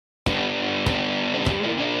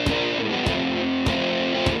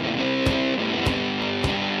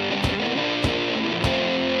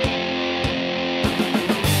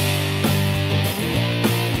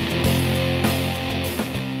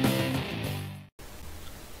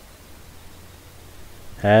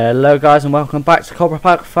Hello guys and welcome back to Coldborough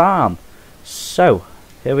Park Farm. So,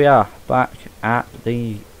 here we are back at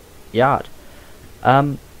the yard.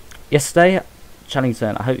 Yesterday,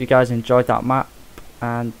 Channington, I hope you guys enjoyed that map,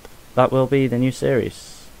 and that will be the new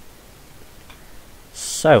series.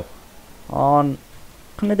 So, on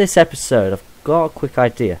kind of this episode, I've got a quick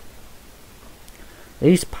idea.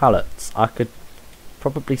 These pallets, I could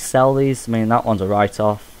probably sell these. I mean, that one's a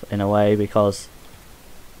write-off in a way because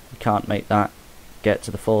you can't make that get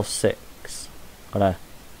to the 4.6. Got a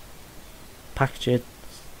package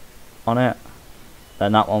on it,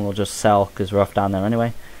 then that one will just sell because we're off down there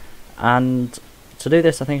anyway. And to do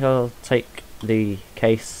this, I think I'll take the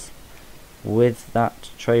case with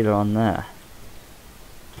that trailer on there,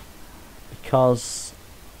 because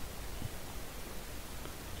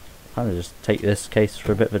I'm gonna just take this case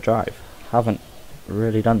for a bit of a drive. Haven't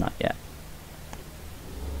really done that yet.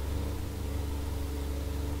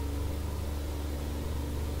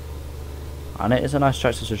 And it is a nice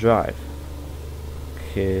tractor to drive,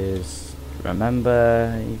 because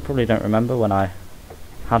remember, you probably don't remember when I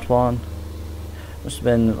had one. Must have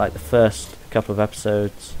been like the first couple of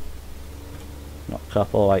episodes, not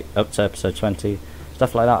couple, like up to episode 20,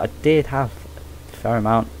 stuff like that. I did have a fair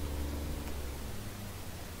amount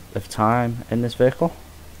of time in this vehicle,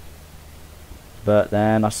 but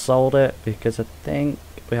then I sold it because I think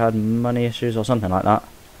we had money issues or something like that.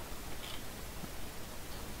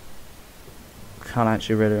 Can't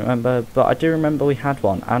actually really remember, but I do remember we had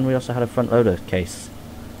one, and we also had a front loader case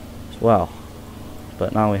as well.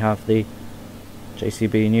 But now we have the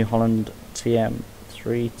JCB New Holland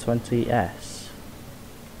TM320S.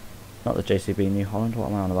 Not the JCB New Holland, what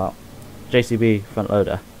am I on about? JCB front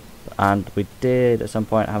loader. And we did at some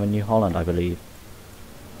point have a New Holland, I believe.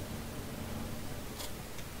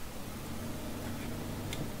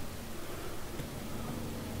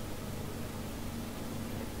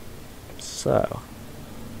 So,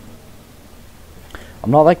 I'm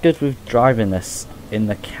not that good with driving this in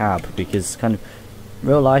the cab, because kind of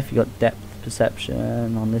real life you got depth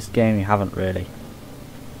perception. On this game you haven't really.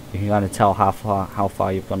 You can kind of tell how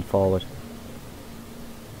far you've gone forward.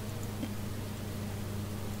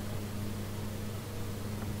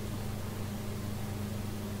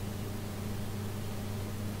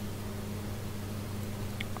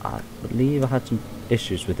 I believe I had some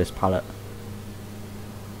issues with this pallet.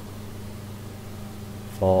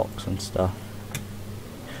 Forks and stuff.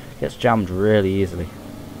 Gets jammed really easily.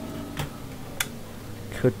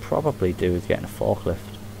 Could probably do with getting a forklift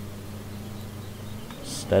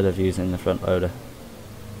instead of using the front loader.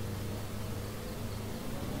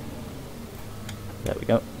 There we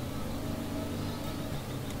go.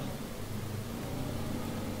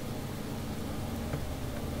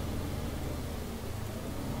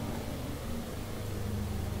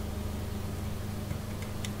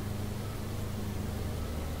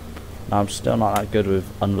 I'm still not that good with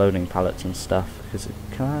unloading pallets and stuff, because it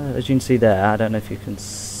kind of, as you can see there, I don't know if you can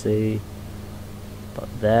see, but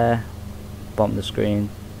there, bottom of the screen,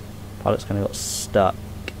 pallet's kind of got stuck.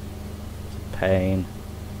 It's a pain.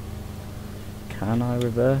 Can I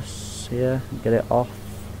reverse here and get it off?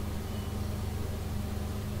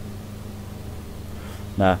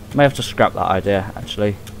 No, may have to scrap that idea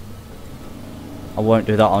actually. I won't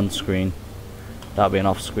do that on screen. That'll be an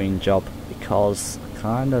off-screen job, because I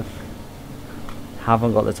kind of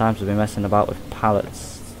haven't got the time to be messing about with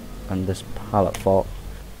pallets and this pallet fork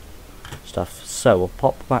stuff. So we'll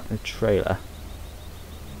pop back the trailer,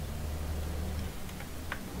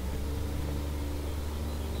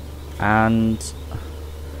 and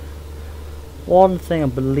one thing I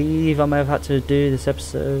believe I may have had to do this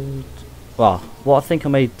episode, well, what I think I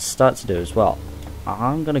may start to do as well,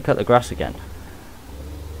 I'm going to cut the grass again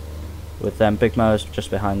with them big mowers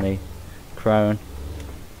just behind the crone,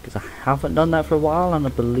 because I haven't done that for a while, and I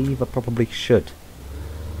believe I probably should.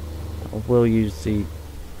 I will use the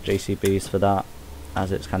JCBs for that,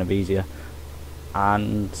 as it's kind of easier,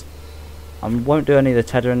 and I won't do any of the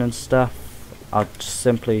tethering and stuff. I'll just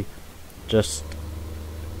simply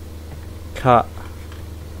cut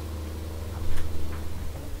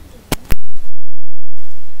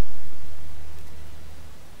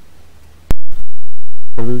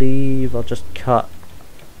I believe I'll just cut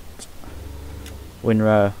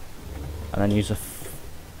windrow and then use a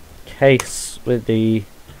case with the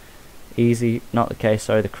easy, not the case,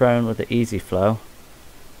 sorry, the crone with the easy flow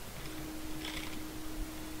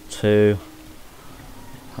to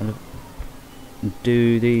kind of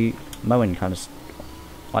do the mowing, kind of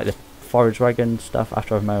like the forage wagon stuff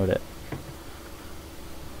after I've mowed it.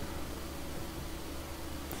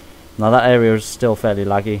 Now that area is still fairly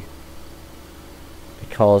laggy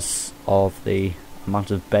because of the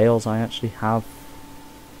amount of bales I actually have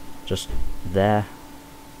just there.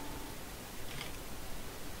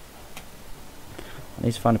 I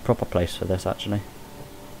need to find a proper place for this actually.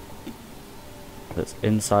 That's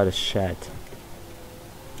inside a shed.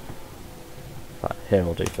 But here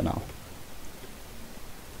will do for now.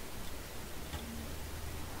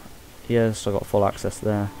 Yeah, so I've got full access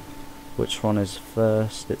there. Which one is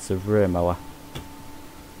first? It's a rear mower.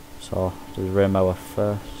 So I'll do the rear mower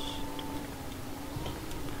first.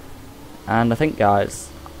 And I think, guys,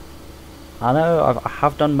 I know I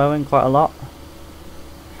have done mowing quite a lot.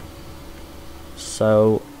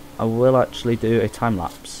 So I will actually do a time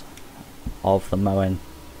lapse of the mowing.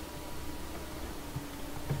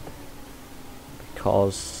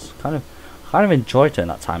 Because kind of enjoyed doing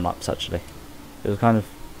that time lapse actually. It was kind of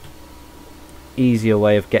easier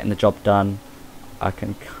way of getting the job done. I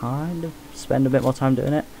can kind of spend a bit more time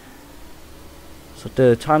doing it. So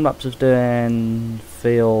do a time lapse of doing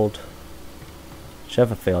field,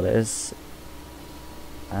 whichever field it is.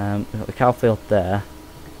 We've got the cow field there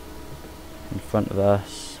in front of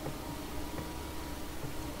us.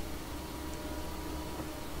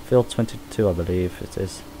 Field 22 I believe it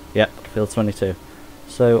is. Yep, field 22.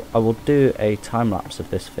 So I will do a time lapse of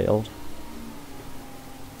this field.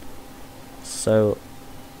 So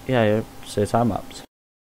yeah, you'll see a time lapse.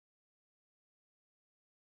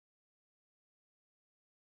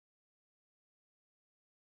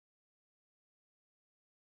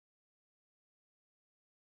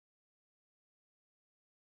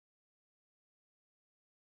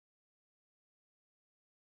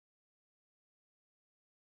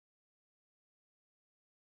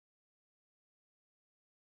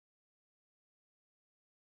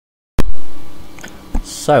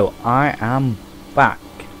 So I am back.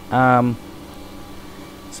 So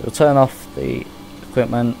we'll turn off the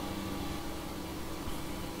equipment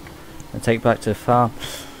and take it back to the farm.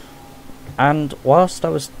 And whilst I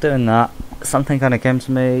was doing that, something kind of came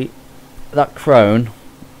to me. That crone.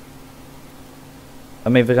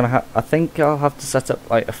 I'm either gonna have. I think I'll have to set up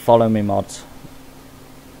like a follow me mod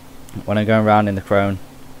when I'm going around in the crone,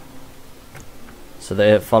 so that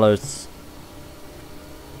it follows.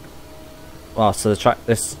 Well, so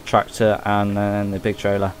this tractor and then the big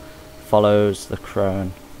trailer follows the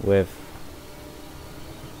crone with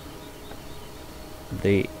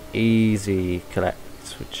the easy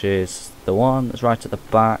collect, which is the one that's right at the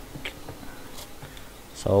back.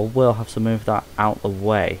 So I will have to move that out the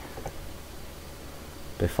way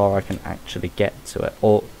before I can actually get to it,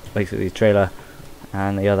 or basically the trailer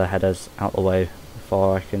and the other headers out the way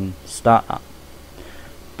before I can start that.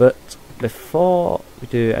 But before we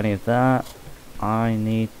do any of that, I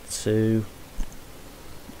need to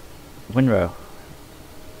windrow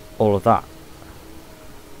all of that.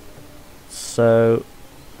 So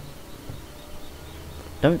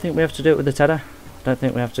don't think we have to do it with the tedder. Don't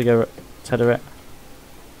think we have to go tedder it.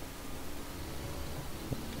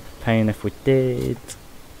 Pain if we did.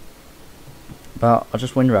 But I'll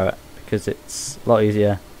just windrow it because it's a lot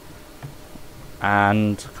easier,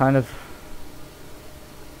 and kind of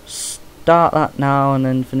start that now and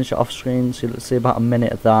then finish it off screen. So let's see about a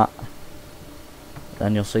minute of that,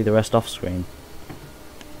 then you'll see the rest off screen.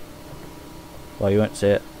 Well, you won't see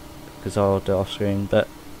it because I'll do it off screen, but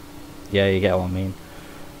yeah, you get what I mean.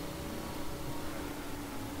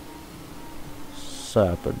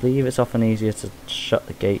 So I believe it's often easier to shut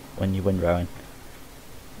the gate when you're windrowing.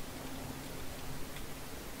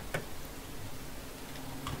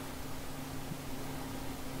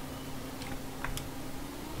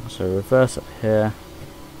 So reverse up here.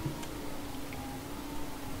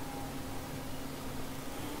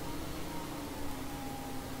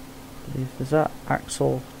 Does that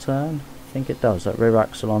axle turn? I think it does. That rear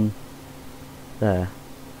axle on there.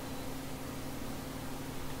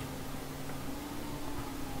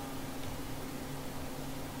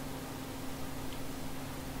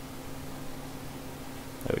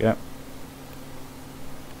 There we go.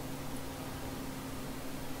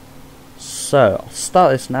 So I'll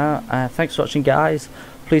start this now. Thanks for watching, guys.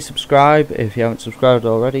 Please subscribe if you haven't subscribed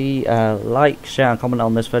already. Like, share and comment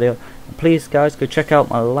on this video. And please, guys, go check out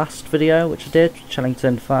my last video which I did,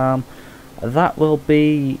 Chantry Farm. That will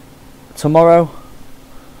be tomorrow.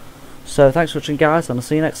 So thanks for watching, guys, and I'll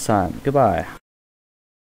see you next time. Goodbye.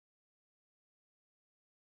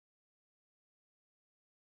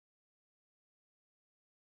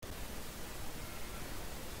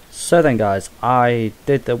 So then, guys, I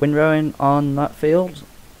did the windrowing on that field,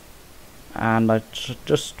 and I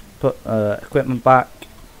just put equipment back,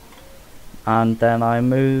 and then I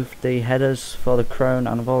moved the headers for the crone,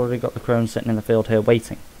 and I've already got the crone sitting in the field here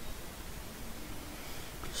waiting.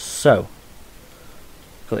 So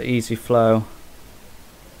got the easy flow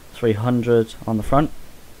 300 on the front.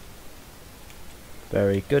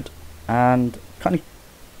 Very good. And kind of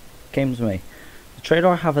came to me. The trailer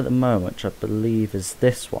I have at the moment, which I believe is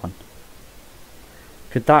this one.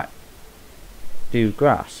 Could that do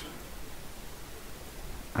grass?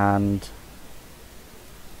 And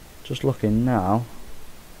just looking now,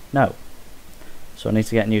 no. So I need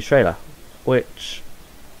to get a new trailer, which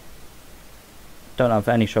don't have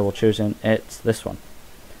any trouble choosing. It's this one.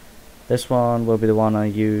 This one will be the one I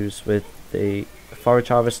use with the forage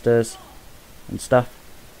harvesters and stuff.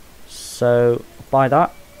 So buy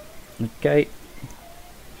that. Okay.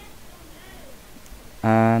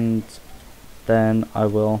 And then I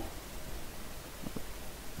will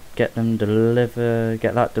get that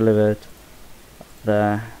delivered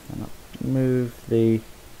there, and I'll move the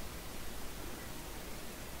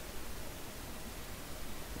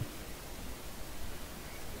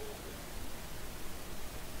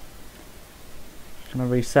can I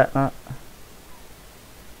reset that?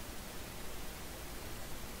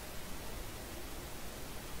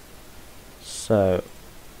 So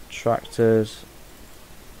tractors,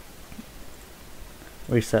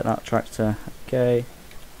 reset that tractor. Okay,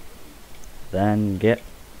 then get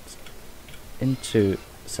into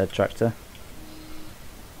said tractor,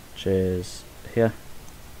 which is here,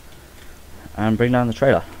 and bring down the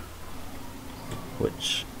trailer,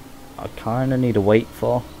 which I kind of need to wait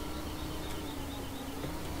for.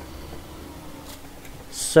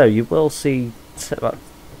 So you will see about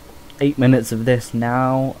 8 minutes of this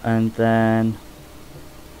now, and then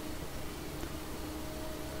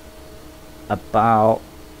about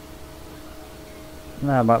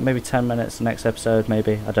maybe 10 minutes next episode,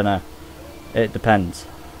 maybe, I don't know, it depends.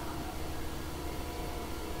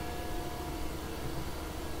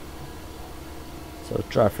 So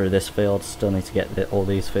drive through this field, still need to get all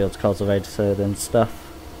these fields cultivated and stuff.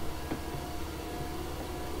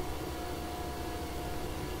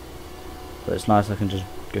 But it's nice I can just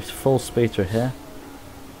go full speed through here.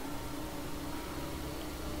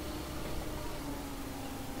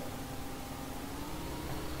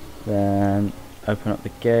 Then open up the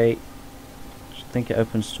gate. I think it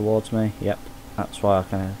opens towards me. Yep, that's why I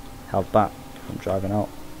kind of held back from driving out.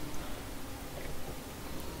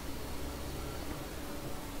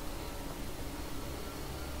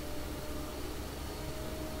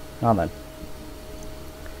 Now then,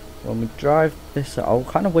 when we drive this, I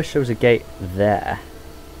kind of wish there was a gate there,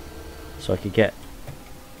 so I could get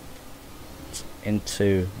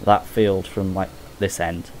into that field from like this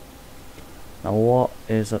end. Now what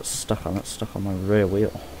is that stuck on? That's stuck on my rear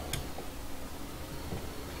wheel.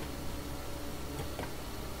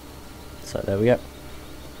 So there we go.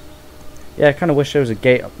 Yeah, I kind of wish there was a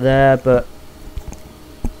gate up there, but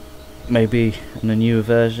maybe in a newer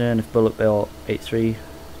version, if Bullet Bill 83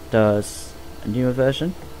 does a newer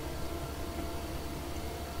version.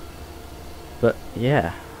 But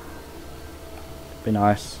yeah, it'd be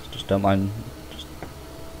nice. Just don't mind. Just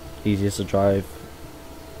easier to drive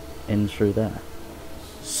in through there.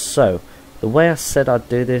 So the way I said I'd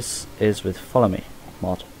do this is with follow me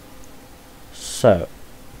mod. So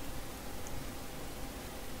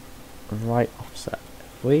right offset.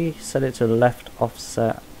 If we set it to the left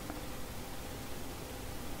offset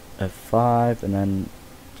of 5, and then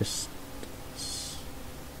just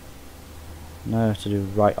no, to do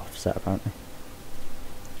right offset apparently.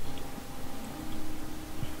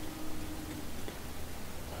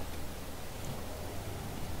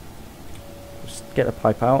 Just get the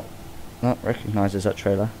pipe out. That recognises that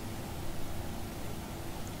trailer.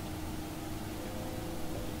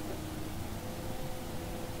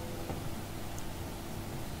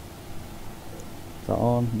 Is that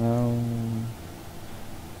on? No.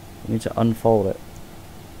 We need to unfold it.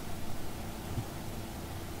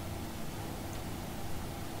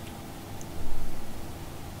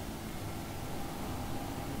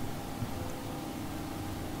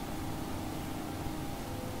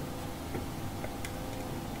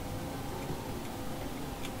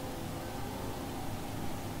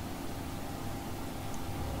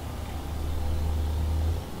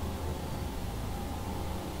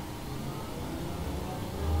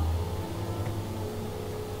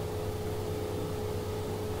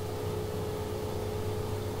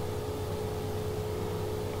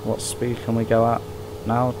 What speed can we go at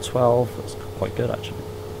now? 12. That's quite good actually.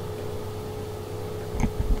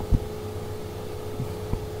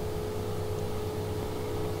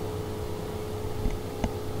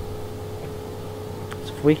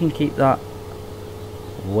 So if we can keep that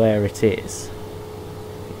where it is,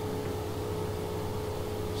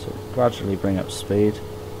 so gradually bring up speed.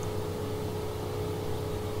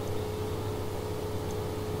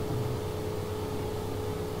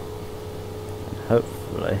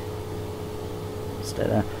 hopefully stay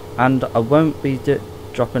there. And I won't be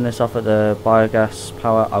dropping this off at the biogas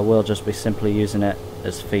power. I will just be simply using it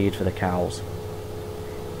as feed for the cows,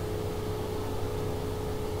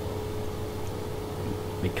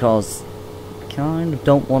 because I kind of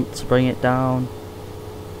don't want to bring it down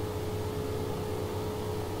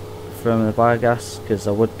from the biogas, because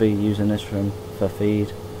I would be using this for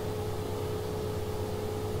feed.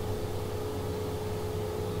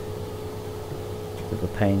 Bit of a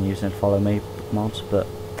pain using follow me mods, but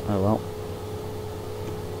oh well.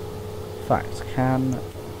 In fact, can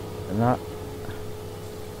that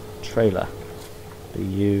trailer be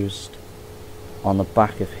used on the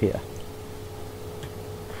back of here?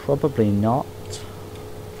 Probably not.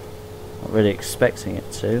 Not really expecting it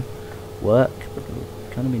to work, but it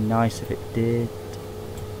would kind of be nice if it did.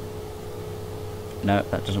 No,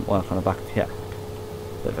 that doesn't work on the back of here.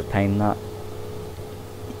 Bit of a pain, that.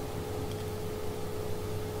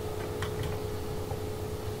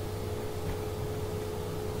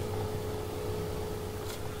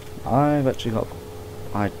 I've actually got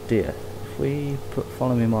an idea. If we put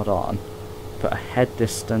follow me mod on, put a head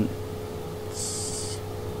distance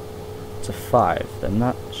to 5, then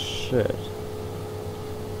that should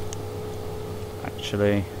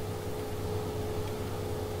actually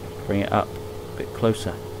bring it up a bit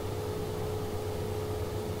closer.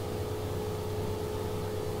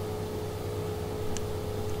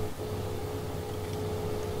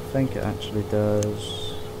 I think it actually does.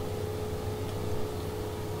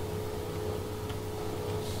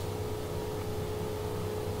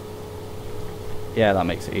 Yeah, that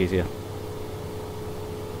makes it easier.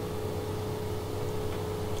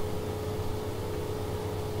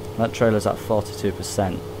 That trailer's at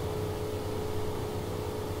 42%.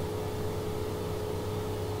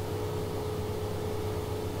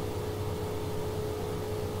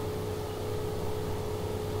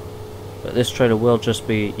 But this trailer will just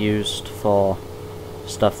be used for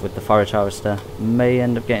stuff with the forage harvester. May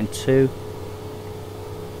end up getting 2.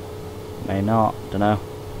 May not, don't know.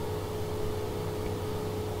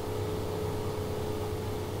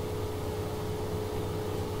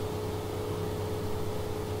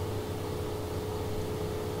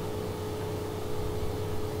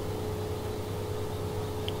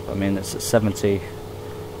 I mean, it's at 75%.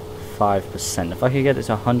 If I could get it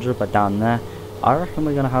to 100 by down there, I reckon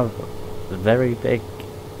we're going to have a very big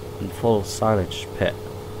and full silage pit.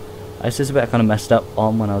 This is a bit kind of messed up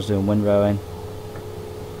on when I was doing windrowing.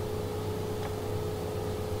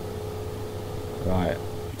 Right,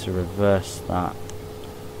 to reverse that.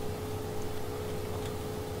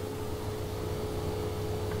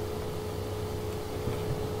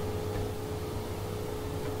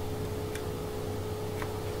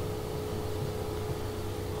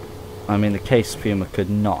 I mean, the case Puma could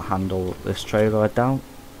not handle this trailer, I doubt.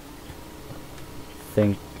 I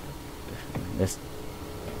think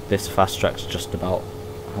this fast track's just about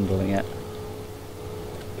handling it.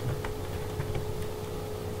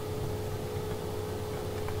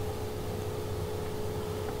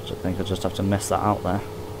 So I think I'll just have to miss that out there.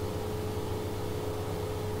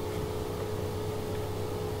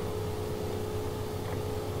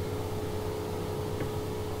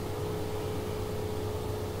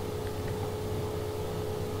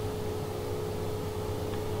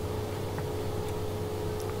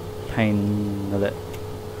 Pain with it.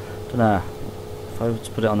 Don't know. If I were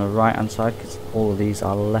to put it on the right hand side, because all of these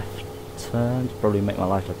are left turned, probably make my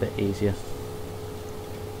life a bit easier.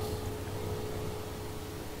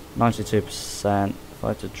 92%. If I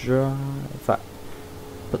had to drive, in fact,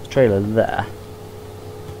 put the trailer there.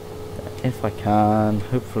 If I can,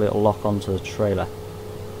 hopefully it'll lock onto the trailer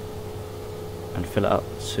and fill it up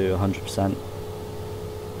to 100%.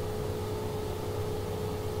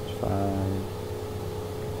 5.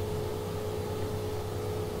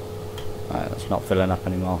 Right, that's not filling up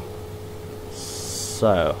anymore.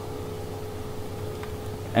 So,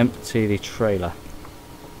 empty the trailer.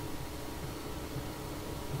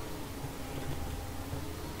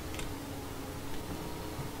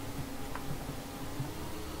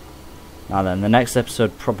 Now then, the next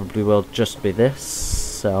episode probably will just be this,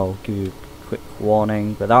 so I'll give you a quick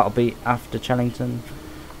warning, but that'll be after Chellington,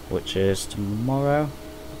 which is tomorrow.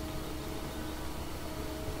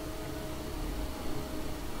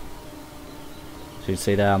 So you can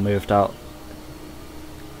see there I moved out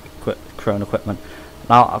Crone equipment.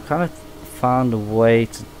 Now I've kind of found a way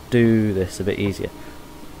to do this a bit easier.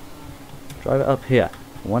 Drive it up here.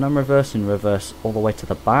 When I'm reversing, reverse all the way to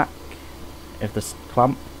the back of this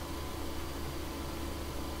clamp.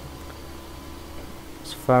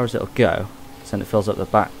 As far as it'll go, so then it fills up the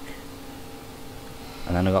back.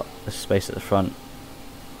 And then I've got the space at the front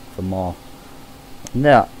for more.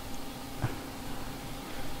 Yeah,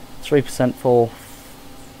 3% full,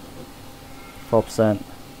 4%.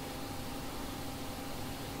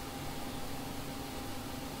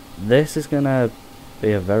 This is gonna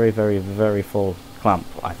be a very, very, very full clamp,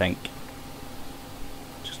 I think.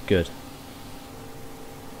 Which is good.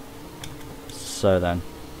 So then,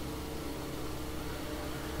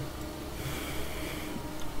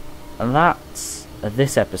 and that's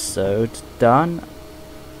this episode done.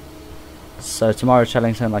 So tomorrow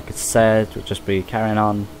Chellington, like I said, will just be carrying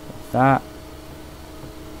on with that.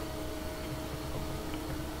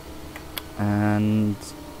 And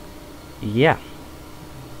yeah,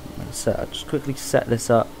 so I'll just quickly set this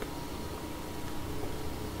up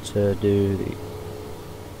to do the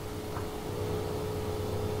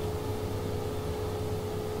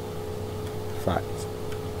fact.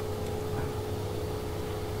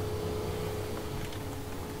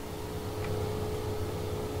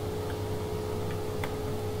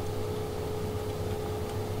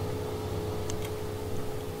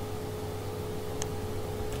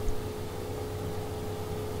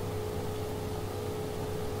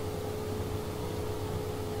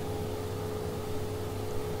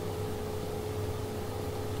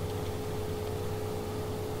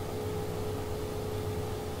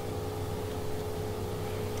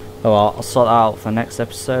 Oh well, I'll sort that out for next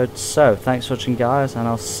episode. So, thanks for watching guys, and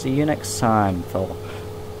I'll see you next time for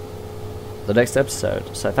the next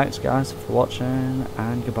episode. So thanks guys for watching,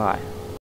 and goodbye.